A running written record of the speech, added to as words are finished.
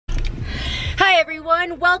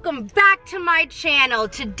everyone, welcome back to my channel.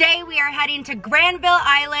 Today we are heading to Granville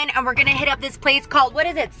Island and we're gonna hit up this place called, what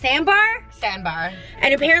is it, Sandbar? Sandbar.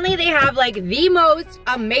 And apparently they have like the most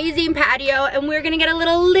amazing patio and we're gonna get a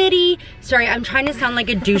little litty. Sorry, I'm trying to sound like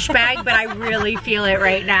a douchebag, but I really feel it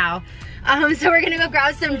right now. So we're gonna go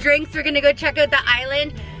grab some drinks, we're gonna go check out the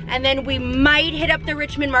island, and then we might hit up the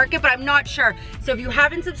Richmond market, but I'm not sure. So if you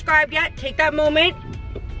haven't subscribed yet, take that moment,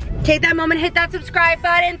 hit that subscribe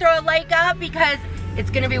button, throw a like up because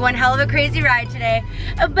it's gonna be one hell of a crazy ride today.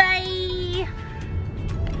 Bye!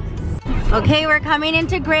 Okay, we're coming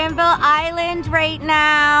into Granville Island right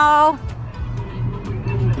now.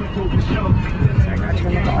 Sorry, I gotta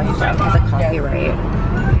turn the volume down because of copyright.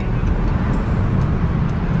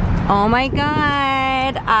 Oh my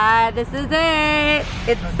god, this is it.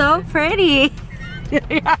 It's so pretty.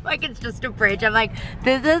 Yeah, like it's just a bridge. I'm like,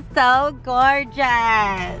 this is so gorgeous.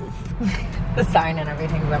 The sign and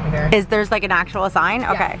everything's up here. There's like an actual sign?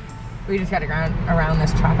 Yeah. Okay. We just gotta go around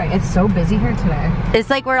this traffic. It's so busy here today. It's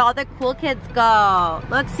like where all the cool kids go.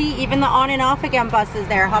 Look, see, even the on and off again bus is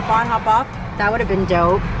there. Hop on, hop off. That would have been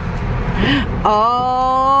dope.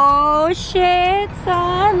 Oh shit,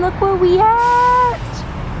 son, look where we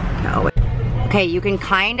at. No. Okay, you can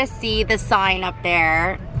kind of see the sign up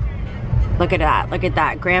there. Look at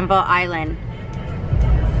that, Granville Island.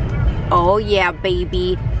 Oh yeah,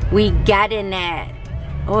 baby, we getting it.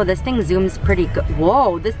 Oh, this thing zooms pretty good.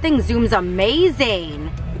 Whoa, this thing zooms amazing.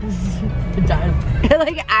 It does. It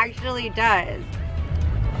like actually does.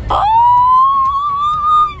 Oh,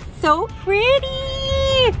 so pretty.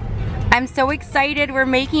 I'm so excited we're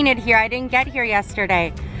making it here. I didn't get here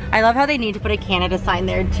yesterday. I love how they need to put a Canada sign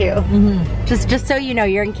there too. Mm-hmm. Just so you know,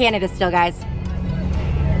 you're in Canada still, guys.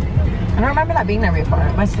 I don't remember that being there before.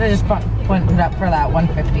 My sister just went up for that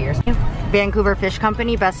 150 or something. Vancouver Fish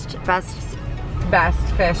Company, best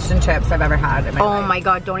fish and chips I've ever had in my life. Oh my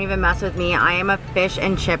god, don't even mess with me. I am a fish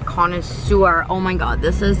and chip connoisseur. Oh my god,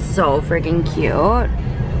 this is so freaking cute.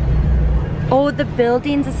 Oh, the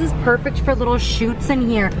buildings, this is perfect for little shoots in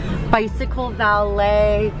here. Bicycle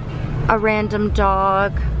valet, a random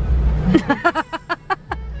dog.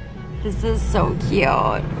 This is so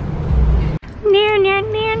cute. Near, near,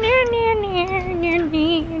 near, near, near, near, near,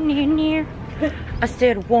 near, near, near. I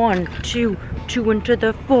said 1, 2, 2 into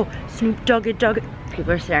the 4. Snoop Doggy Doggy.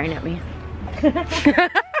 People are staring at me.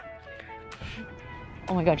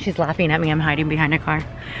 Oh my god, she's laughing at me. I'm hiding behind a car.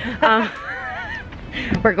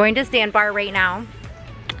 We're going to Sandbar right now,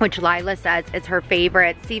 which Lila says is her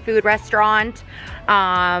favorite seafood restaurant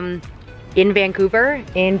in Vancouver,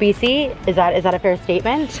 in BC. Is that a fair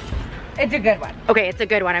statement? It's a good one. Okay, it's a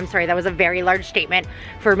good one. I'm sorry, that was a very large statement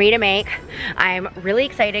for me to make. I'm really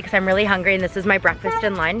excited because I'm really hungry and this is my breakfast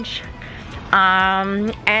and lunch.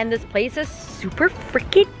 And this place is super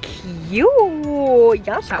freaking cute.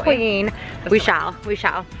 Yes, shall queen. We shall.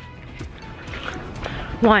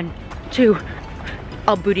 1, 2.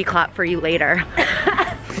 I'll booty clap for you later.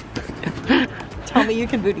 Tell me you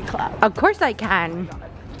can booty clap. Of course I can.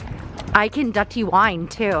 I can dirty wine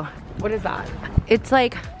too. What is that? It's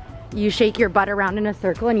like you shake your butt around in a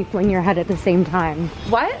circle and you fling your head at the same time.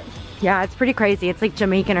 What? Yeah, it's pretty crazy. It's like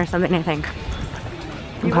Jamaican or something, I think.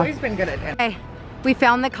 You've always been good at it. Okay, we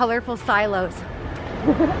found the colorful silos.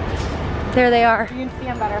 There they are. You can see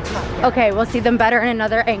them better from up here. Okay, we'll see them better in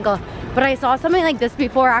another angle. But I saw something like this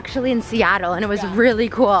before actually in Seattle and it was really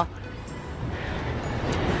cool.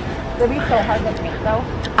 They'd be so hard to paint though.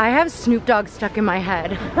 I have Snoop Dogg stuck in my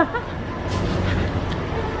head.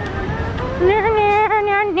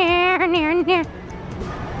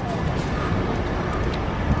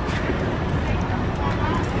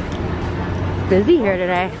 Busy here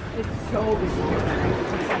today. It's so busy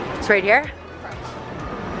here. It's right here?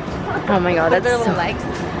 Oh my god, that's so, legs.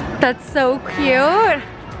 That's so cute.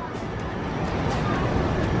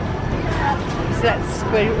 See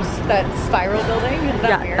that spiral building? Isn't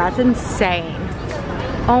that weird? That's insane.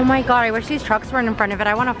 Oh my god, I wish these trucks weren't in front of it.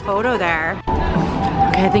 I want a photo there.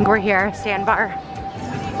 Okay, I think we're here, Sandbar.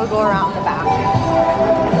 We'll go around the back.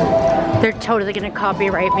 They're totally gonna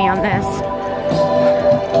copyright me on this.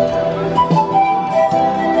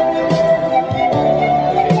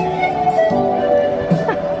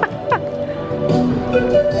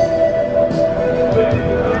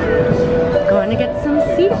 Going to get some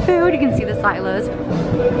seafood. You can see the silos.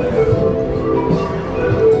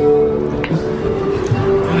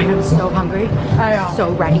 Oh my god, I'm so hungry. I know.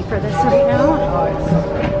 So ready for this right now. Oh, it's so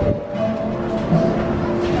good.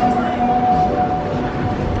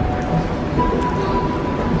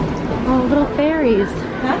 Oh, little fairies.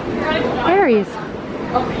 Huh? Fairies.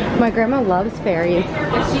 My grandma loves fairies.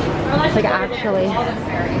 Like actually.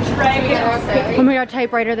 Oh my god,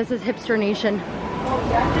 typewriter, this is hipster nation.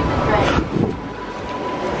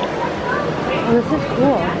 Oh, this is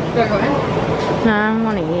cool. No, I don't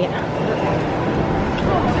want to eat.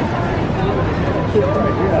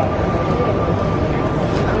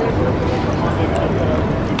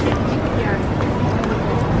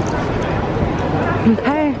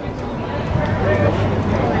 Okay.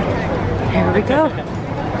 Here we go.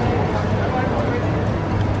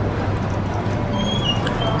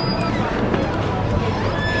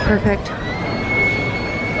 Perfect. Oh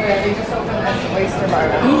yeah, they just opened this oyster bar. I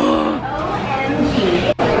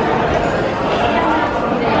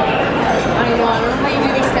know, I don't know how you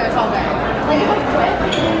do these stairs all day.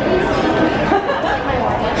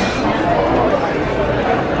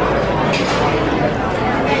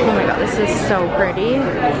 Oh my god, this is so pretty.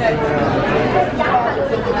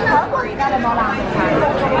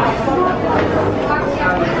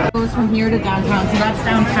 Goes from here to downtown, so that's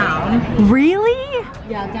downtown. Really?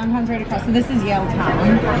 Yeah, downtown's right across. So this is Yale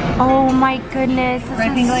Town. Oh my goodness,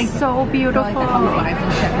 this is so beautiful. Like the housewives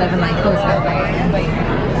and shit live in like close to LA.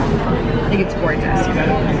 I think it's gorgeous.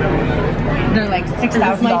 They're like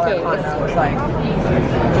 $6,000 condos. Like,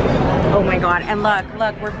 oh my god, and look,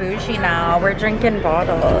 we're bougie now. We're drinking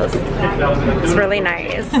bottles. It's really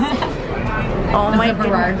nice. Oh my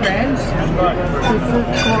Burrard Bridge. This is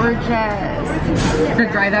gorgeous. To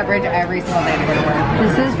drive that bridge every single day to go to work.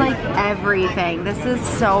 This is like everything. This is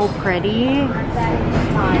so pretty.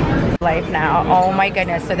 Life now. Oh my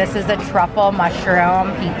goodness. So this is the truffle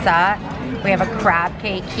mushroom pizza. We have a crab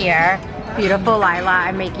cake here. Beautiful Lila.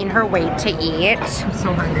 I'm making her wait to eat. I'm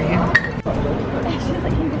so hungry.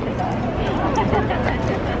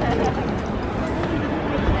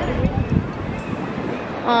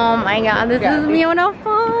 Oh my god, this is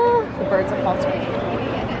beautiful. The birds are called sweet.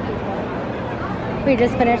 We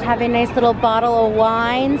just finished having a nice little bottle of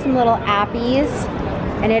wine, some little appies,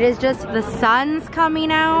 and it is just, the sun's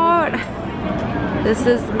coming out. This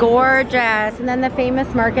is gorgeous. And then the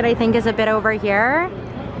famous market, I think, is a bit over here.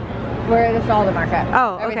 Where is all the market?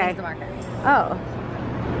 Oh, okay. Everything's the market. Oh.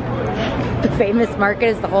 The famous market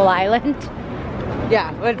is the whole island?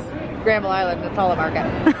 Yeah, it's Granville Island. It's all the market.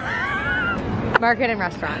 Market and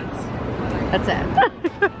restaurants. That's it.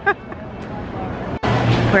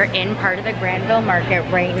 We're in part of the Granville market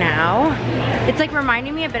right now. It's like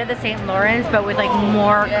reminding me a bit of the St. Lawrence, but with like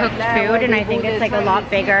more cooked food, and I think it's like a lot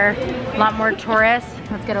bigger, a lot more tourists.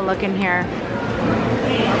 Let's get a look in here.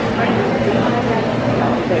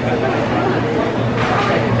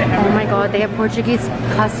 Oh my god, they have Portuguese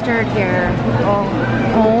custard here.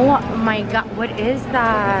 Oh my god, what is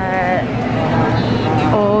that?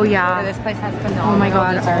 Oh yeah. This place has phenomenal. Oh my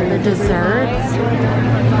god, all the desserts.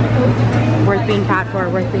 Worth being fat for,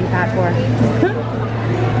 worth being fat for.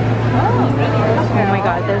 Oh my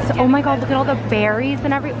god, this, oh my god, look at all the berries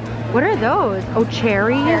and what are those? Oh,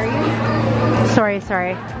 cherries? Sorry.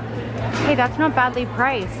 Hey, that's not badly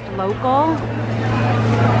priced. Local?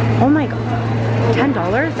 Oh my god. $10?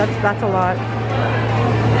 That's a lot.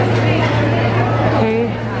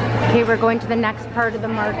 Okay, we're going to the next part of the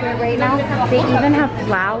market right now. They even have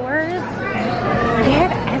flowers. They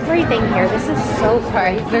have everything here. This is so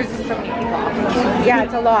crazy. There's so many people. Yeah,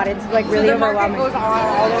 it's a lot. It's like really overwhelming. Goes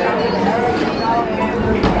all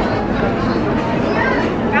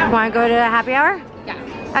Want to go to happy hour? Yeah.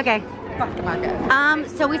 Okay. Fuck the market.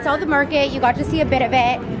 So we saw the market. You got to see a bit of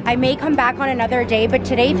it. I may come back on another day, but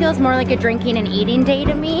today feels more like a drinking and eating day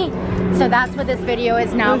to me. So that's what this video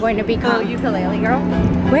is now going to become. Oh, ukulele girl?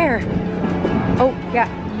 Where? Oh, yeah.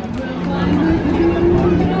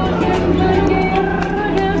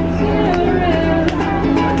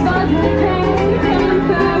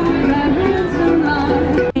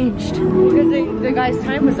 Because the guy's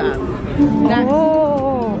time was up.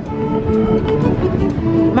 Oh.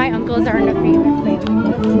 My uncles are in a famous band.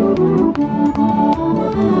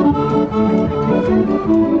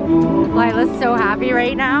 Lila's so happy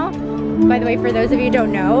right now. By the way, for those of you who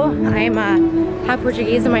don't know, I'm half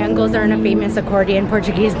Portuguese and my uncles are in a famous accordion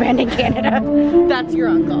Portuguese band in Canada. That's your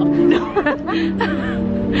uncle.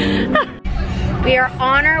 We are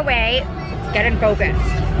on our way. Get in focus.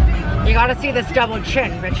 You gotta see this double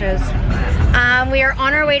chin, bitches. We are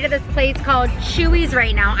on our way to this place called Chewy's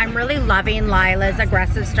right now. I'm really loving Lila's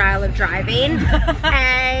aggressive style of driving.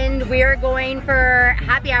 And we are going for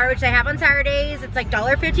happy hour, which I have on Saturdays. It's like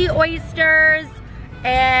 $1.50 oysters.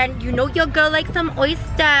 And you know you'll go like some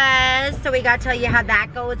oysters. So we gotta tell you how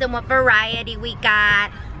that goes and what variety we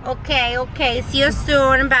got. Okay, see you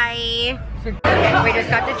soon, bye. We just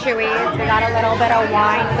got the Chewies. We got a little bit of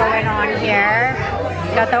wine going on here.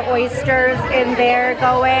 Got the oysters in there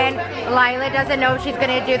going. Lila doesn't know if she's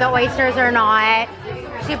gonna do the oysters or not.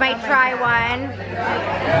 She might try one.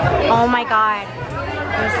 Oh my God.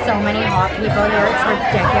 There's so many hot people here, it's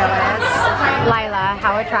ridiculous. Lila,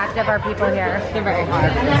 how attractive are people here? They're very hot.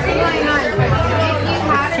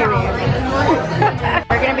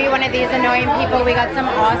 We're gonna be one of these annoying people. We got some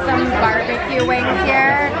awesome barbecue wings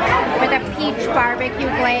here with a peach barbecue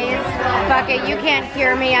glaze. Fuck it, you can't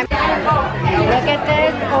hear me. Look at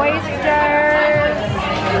this, oysters.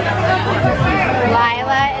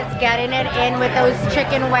 Lila is getting it in with those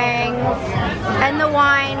chicken wings and the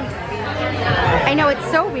wine. I know it's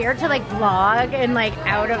so weird to like vlog and like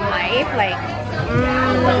out of life, like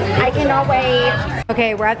I cannot wait.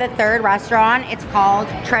 Okay, we're at the third restaurant. It's called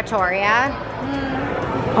Trattoria.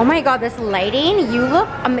 Oh my God, this lighting, you look,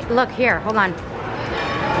 look here, hold on.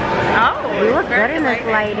 Oh, you look good in this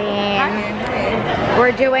lighting.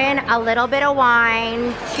 We're doing a little bit of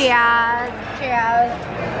wine. Cheers, cheers.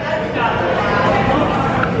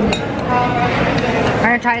 We're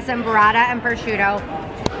gonna try some burrata and prosciutto.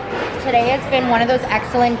 Today has been one of those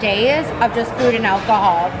excellent days of just food and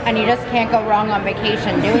alcohol, and you just can't go wrong on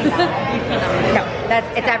vacation doing that. No,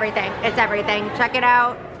 it's everything. It's everything. Check it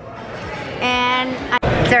out. And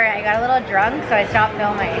sorry, I got a little drunk, so I stopped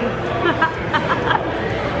filming.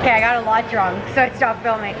 Okay, I got a lot drunk, so I stopped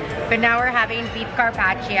filming. But now we're having beef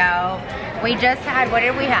carpaccio. We just had, what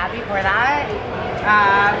did we have before that?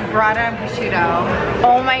 Burrata and prosciutto.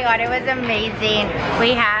 Oh my God, it was amazing.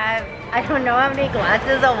 We have, I don't know how many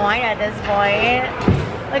glasses of wine at this point.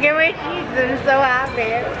 Look at my cheeks, I'm so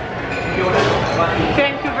happy.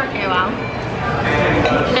 Vancouver, Kayla.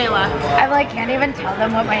 Kayla. I like can't even tell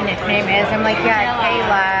them what my nickname is. I'm like, yeah,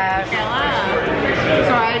 Kayla. Kayla.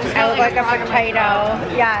 So I look like a potato.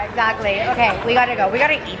 Yeah, exactly. Okay, we gotta go. We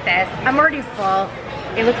gotta eat this. I'm already full.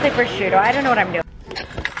 It looks like prosciutto. I don't know what I'm doing.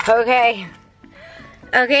 Okay.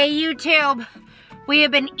 Okay, YouTube. We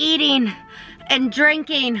have been eating and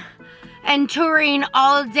drinking and touring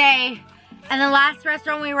all day. And the last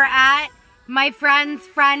restaurant we were at, my friend's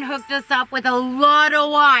friend hooked us up with a lot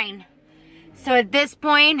of wine. So at this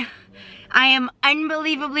point, I am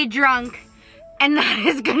unbelievably drunk, and that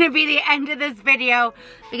is gonna be the end of this video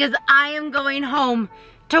because I am going home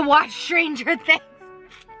to watch Stranger Things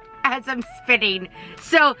as I'm spitting.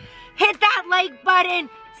 So hit that like button,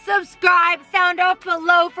 subscribe, sound off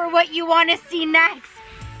below for what you wanna see next,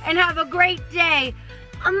 and have a great day.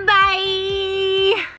 Bye.